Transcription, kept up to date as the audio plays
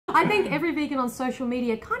I think every vegan on social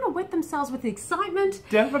media kind of wet themselves with excitement.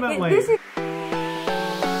 Definitely.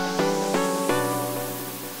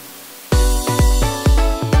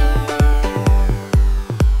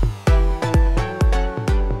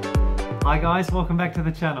 Hi guys, welcome back to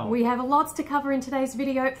the channel. We have lots to cover in today's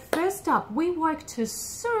video. First up, we woke to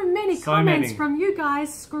so many comments from you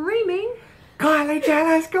guys screaming, Kylie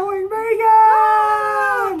Jenner's going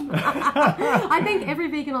vegan! I think every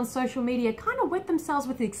vegan on social media kind of wet themselves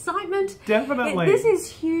with excitement. Definitely. This is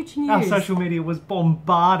huge news. Our social media was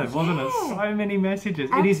bombarded, wasn't it? So many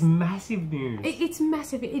messages. It is massive news. It's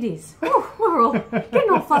massive, it is. Ooh, we're all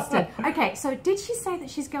getting all flustered. Okay, so did she say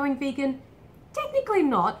that she's going vegan? Technically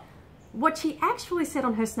not. What she actually said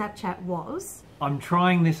on her Snapchat was, I'm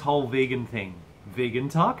trying this whole vegan thing. Vegan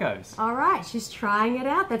tacos. All right, she's trying it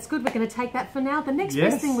out. That's good. We're going to take that for now. The next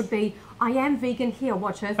best thing would be, I am vegan here.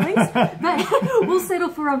 Watch Earthlings. But we'll settle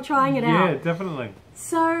for I'm trying it out. Yeah, definitely.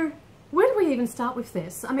 So, where do we even start with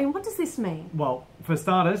this? I mean, what does this mean? Well, for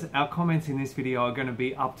starters, our comments in this video are going to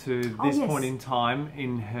be up to this point in time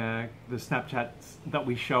in the Snapchats that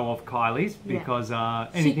we show of Kylie's, because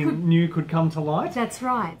anything new could come to light. That's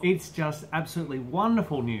right. It's just absolutely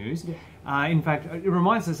wonderful news. Yeah. In fact, it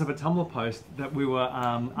reminds us of a Tumblr post that we were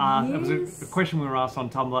asked. It was a question we were asked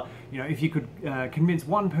on Tumblr. You know, if you could convince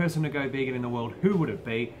one person to go vegan in the world, who would it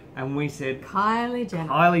be? And we said Kylie Jenner.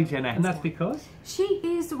 Kylie Jenner, and that's because she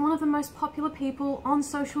is one of the most popular people on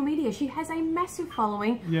social media. She has a massive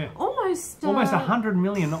following. Yeah. Almost 100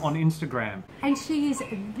 million on Instagram. And she is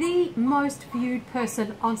the most viewed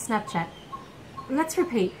person on Snapchat. Let's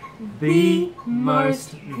repeat. The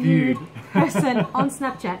most viewed person on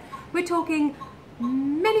Snapchat. We're talking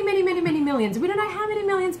many millions. We don't know how many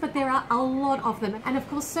millions, but there are a lot of them. And of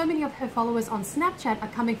course, so many of her followers on Snapchat are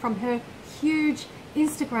coming from her huge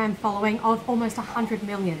Instagram following of almost 100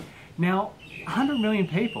 million. Now, 100 million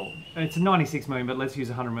people, it's 96 million, but let's use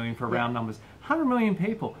 100 million for round numbers. 100 million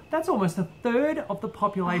people, that's almost a third of the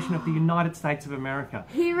population of the United States of America.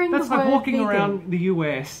 That's like walking around the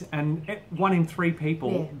US and 1 in 3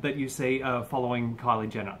 people that you see following Kylie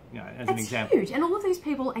Jenner, as an example. Huge. And all of these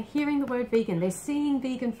people are hearing the word vegan. They're seeing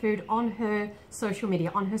vegan food on her social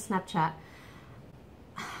media, on her Snapchat.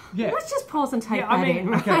 Yeah. Let's just pause and take that in,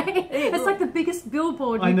 right? Okay. It's like the biggest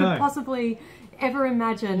billboard you could possibly ever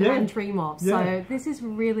imagine and dream of. So this is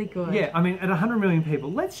really good. Yeah, I mean, at 100 million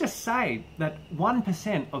people, let's just say that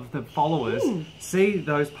 1% of the followers see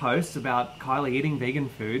those posts about Kylie eating vegan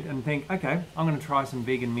food and think, okay, I'm going to try some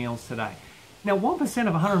vegan meals today. Now, 1%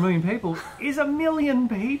 of 100 million people is 1 million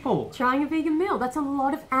people. Trying a vegan meal. That's a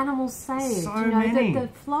lot of animals saved. So many. The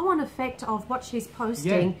flow-on effect of what she's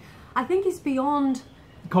posting, I think, is beyond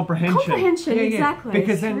comprehension. Exactly.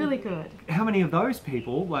 Because it's really good. How many of those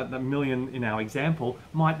people, like the 1 million in our example,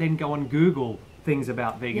 might then go and Google things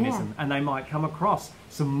about veganism, and they might come across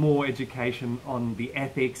some more education on the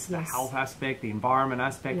ethics, the health aspect, the environment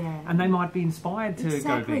aspect, and they might be inspired to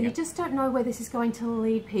go vegan. You just don't know where this is going to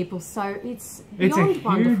lead people, so it's beyond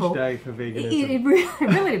wonderful. It's a huge day for veganism. It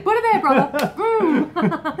really is. Put it there, brother.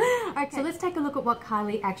 Okay, so let's take a look at what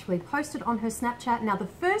Kylie actually posted on her Snapchat. Now, the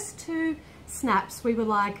first 2 snaps, we were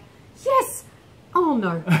like, yes! Oh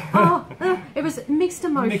no. It was mixed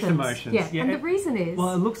emotions. Mixed emotions. Yeah. And the reason is,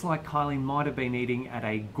 well, it looks like Kylie might have been eating at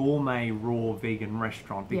a gourmet raw vegan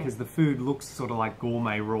restaurant, because the food looks sort of like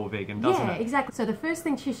gourmet raw vegan, doesn't it? Yeah, exactly. So the first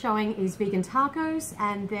thing she's showing is vegan tacos,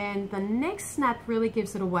 and then the next snap really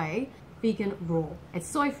gives it away. Vegan raw. It's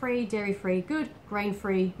soy-free, dairy-free, good,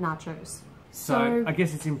 grain-free nachos. So I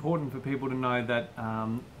guess it's important for people to know that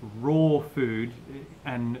raw food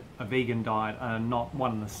and a vegan diet are not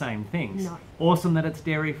one and the same things. No. Awesome that it's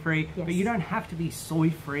dairy-free, but you don't have to be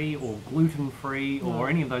soy-free or gluten-free or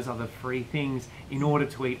any of those other free things in order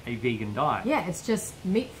to eat a vegan diet. Yeah, it's just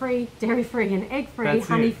meat-free, dairy-free and egg-free,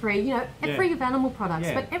 honey-free, free of animal products,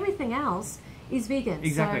 but everything else is vegan.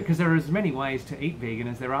 Exactly, because there are as many ways to eat vegan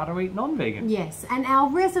as there are to eat non-vegan. Yes, and our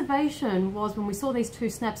reservation was when we saw these 2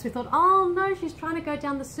 snaps, we thought, oh no, she's trying to go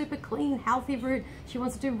down the super clean, healthy route. She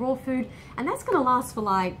wants to do raw food, and that's going to last for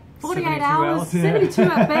like 48 hours, 72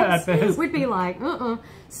 at best. We'd be like,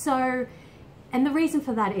 So, and the reason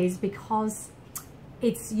for that is because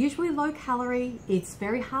it's usually low calorie, it's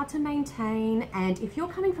very hard to maintain, and if you're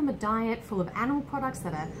coming from a diet full of animal products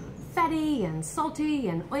that are fatty and salty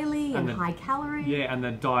and oily and high calorie. Yeah, and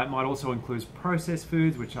the diet might also include processed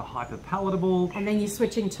foods, which are hyper palatable. And then you're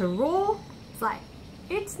switching to raw, it's like,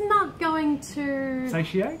 it's not going to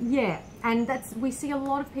satiate. Yeah, and we see a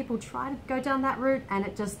lot of people try to go down that route, and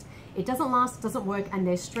it doesn't last, it doesn't work, and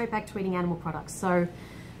they're straight back to eating animal products. So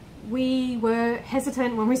we were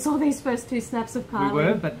hesitant when we saw these first 2 snaps of Kylie. We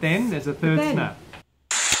were, but then there's a third snap.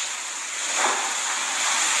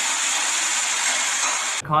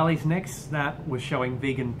 Kylie's next snap was showing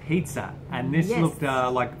vegan pizza, and this looked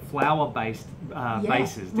like flour-based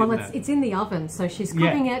bases, didn't it? It's in the oven, so she's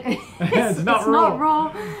cooking it. It's not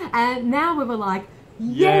raw. And now we were like,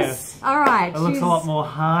 yes. All right. It looks a lot more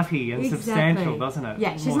hearty and substantial, doesn't it?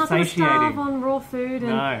 Yeah, she's not going to starve on raw food.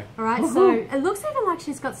 And, no. All right, so it looks even like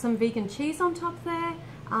she's got some vegan cheese on top there.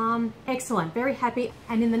 Excellent, very happy.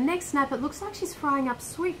 And in the next snap, it looks like she's frying up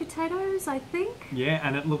sweet potatoes, I think. Yeah,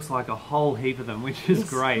 and it looks like a whole heap of them, which is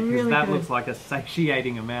great, because really that good. looks like a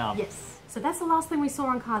satiating amount. Yes. So that's the last thing we saw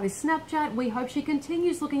on Kylie's Snapchat. We hope she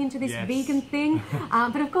continues looking into this vegan thing.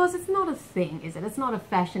 But of course, it's not a thing, is it? It's not a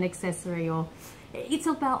fashion accessory, or it's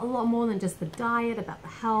about a lot more than just the diet, about the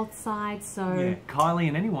health side. So yeah, Kylie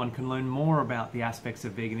and anyone can learn more about the aspects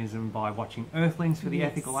of veganism by watching Earthlings for the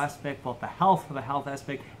ethical aspect, What the Health for the health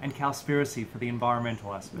aspect, and Cowspiracy for the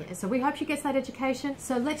environmental aspect. Yeah, so we hope she gets that education.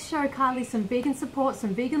 So let's show Kylie some vegan support,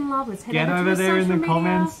 some vegan love. Let's head Get over over to there in the media.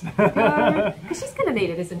 comments. Because she's going to need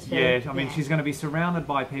it, isn't she? Yeah, I mean, she's going to be surrounded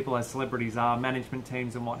by people as celebrities are, management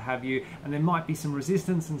teams and what have you, and there might be some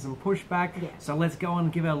resistance and some pushback. Yeah. So let's go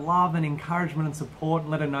and give her love and encouragement and support, and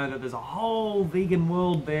let her know that there's a whole vegan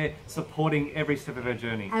world there supporting every step of her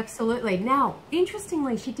journey. Absolutely. Now,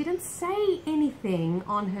 interestingly, she didn't say anything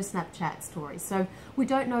on her Snapchat story, so we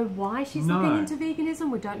don't know why she's looking into veganism.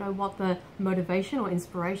 We don't know what the motivation or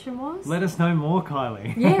inspiration was. Let us know more,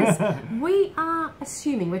 Kylie. Yes, we are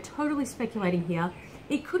assuming, we're totally speculating here.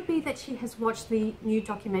 It could be that she has watched the new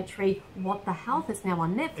documentary, What the Health? It's now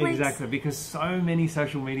on Netflix. Exactly, because so many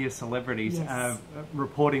social media celebrities are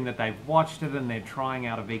reporting that they've watched it and they're trying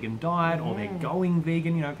out a vegan diet or they're going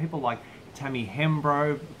vegan. You know, people like Tammy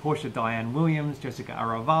Hembro, Portia Diane Williams, Jessica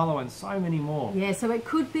Aravalo, and so many more. Yeah, so it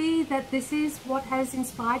could be that this is what has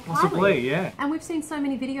inspired Kylie. Possibly, yeah. And we've seen so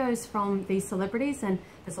many videos from these celebrities, and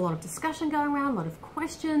there's a lot of discussion going around, a lot of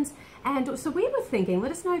questions. And so we were thinking,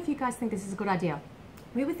 let us know if you guys think this is a good idea.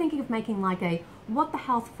 We were thinking of making like a What the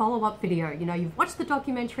Health follow-up video. You know, you've watched the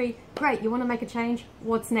documentary, great, you want to make a change,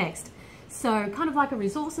 what's next? So kind of like a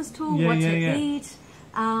resources tool, what to eat.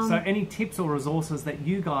 So any tips or resources that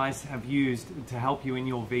you guys have used to help you in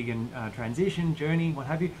your vegan transition, journey, what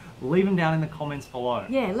have you, leave them down in the comments below.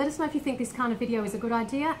 Yeah, let us know if you think this kind of video is a good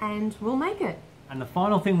idea and we'll make it. And the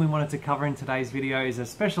final thing we wanted to cover in today's video is a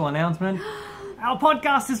special announcement. Our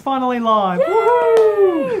podcast is finally live!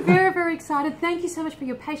 Woohoo! Very, very excited. Thank you so much for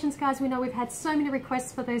your patience, guys. We know we've had so many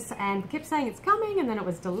requests for this and we kept saying it's coming and then it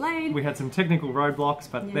was delayed. We had some technical roadblocks,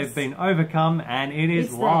 but they've been overcome and it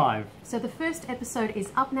is live. So the first episode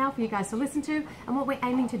is up now for you guys to listen to, and what we're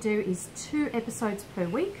aiming to do is 2 episodes per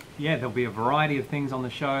week. Yeah, there'll be a variety of things on the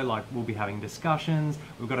show, like we'll be having discussions.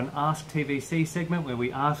 We've got an Ask TVC segment where we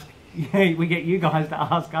get you guys to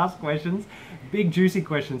ask us questions, big juicy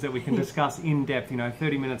questions that we can discuss in depth, you know,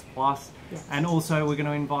 30 minutes plus. Yes. And also we're going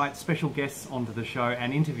to invite special guests onto the show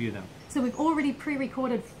and interview them. So we've already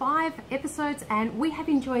pre-recorded 5 episodes and we have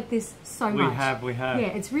enjoyed this so much. We have. Yeah,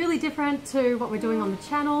 it's really different to what we're doing on the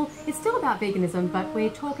channel. It's still about veganism, but we're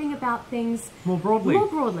talking about things more broadly.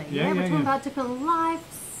 Yeah, we're talking about different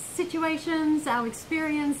life situations, our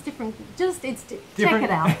experience, check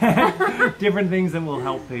it out. Different things that will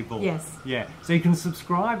help people. Yes. Yeah. So you can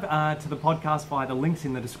subscribe to the podcast via the links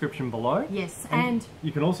in the description below. Yes. And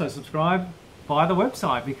you can also subscribe via the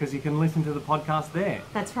website because you can listen to the podcast there.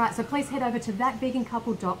 That's right. So please head over to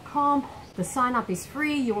thatvegancouple.com. The sign up is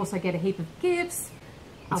free. You also get a heap of gifts.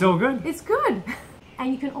 It's all good. It's good.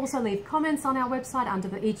 And you can also leave comments on our website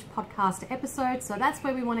under each podcast episode. So that's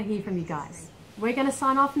where we want to hear from you guys. We're going to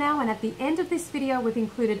sign off now, and at the end of this video we've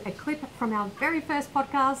included a clip from our very first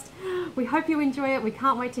podcast. We hope you enjoy it. We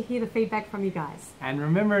can't wait to hear the feedback from you guys. And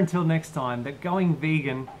remember until next time that going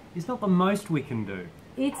vegan is not the most we can do.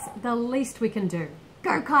 It's the least we can do.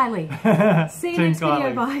 Go Kylie! See you next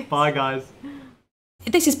video, bye. Bye guys.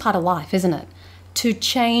 This is part of life, isn't it? To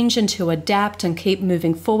change and to adapt and keep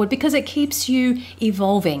moving forward because it keeps you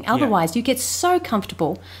evolving. Otherwise you get so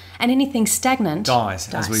comfortable and anything stagnant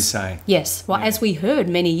dies, as we say. Yes, well, as we heard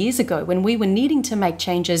many years ago when we were needing to make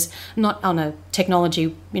changes, not on a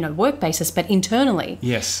technology, work basis, but internally.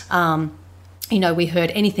 Yes. We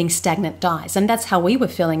heard anything stagnant dies, and that's how we were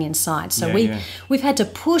feeling inside. So we've had to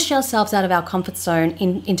push ourselves out of our comfort zone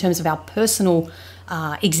in terms of our personal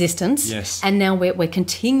existence. Yes. And now we're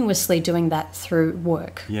continuously doing that through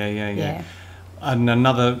work. Yeah. And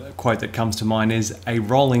another quote that comes to mind is, "A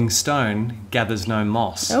rolling stone gathers no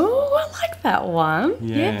moss." Oh, I like that one.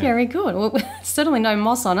 Yeah, very good. Well, certainly no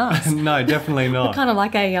moss on us. No, definitely not. We're kind of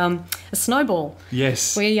like a snowball.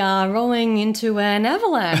 Yes. We are rolling into an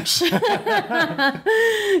avalanche.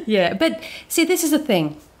 Yeah, but see, this is the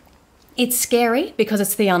thing. It's scary because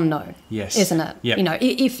it's the unknown. Yes. Isn't it? Yep. You know,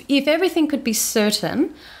 if everything could be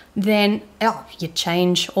certain, then you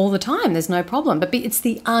change all the time. There's no problem. But it's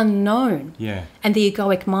the unknown. Yeah. And the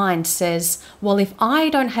egoic mind says, well, if I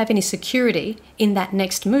don't have any security in that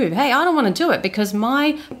next move, hey, I don't want to do it because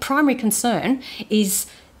my primary concern is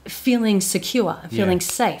feeling secure, feeling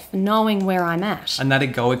safe, knowing where I'm at. And that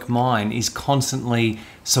egoic mind is constantly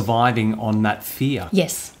surviving on that fear.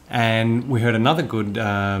 Yes. And we heard another good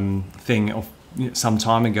thing of some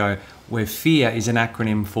time ago where fear is an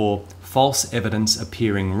acronym for false evidence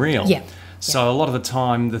appearing real. Yeah. So a lot of the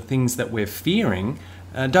time, the things that we're fearing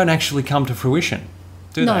don't actually come to fruition,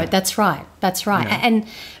 do they? No, that's right. That's right. Yeah. And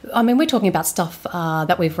I mean, we're talking about stuff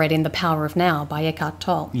that we've read in The Power of Now by Eckhart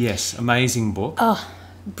Tolle. Yes, amazing book. Oh,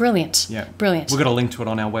 brilliant. Yeah. Brilliant. We've got a link to it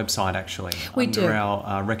on our website, actually. We under do.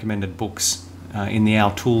 our recommended books in the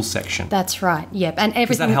Our Tools section. That's right. Yep. And Because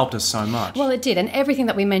everything that helped us so much. Well, it did. And everything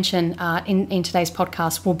that we mention in today's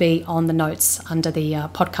podcast will be on the notes under the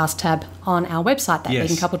podcast tab on our website,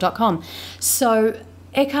 thatvegancouple.com. So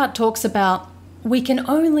Eckhart talks about we can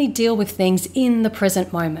only deal with things in the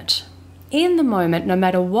present moment. In the moment, no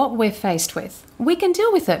matter what we're faced with, we can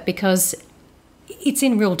deal with it because it's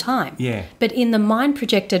in real time. Yeah. But in the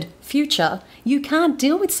mind-projected future, you can't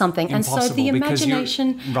deal with something. Impossible, and so the because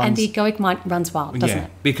imagination and the egoic mind runs wild, doesn't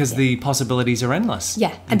it? Because the possibilities are endless.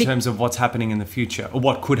 Yeah. In terms of what's happening in the future, or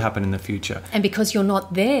what could happen in the future. And because you're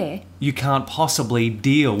not there, You can't possibly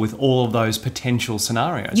deal with all of those potential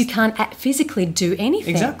scenarios. you can't physically do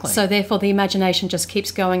anything. Exactly. So therefore the imagination just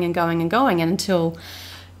keeps going and going and going until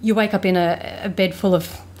you wake up in a bed full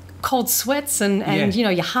of cold sweats and you know,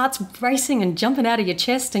 your heart's racing and jumping out of your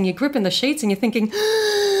chest and you're gripping the sheets and you're thinking,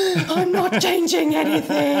 I'm not changing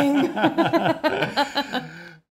anything.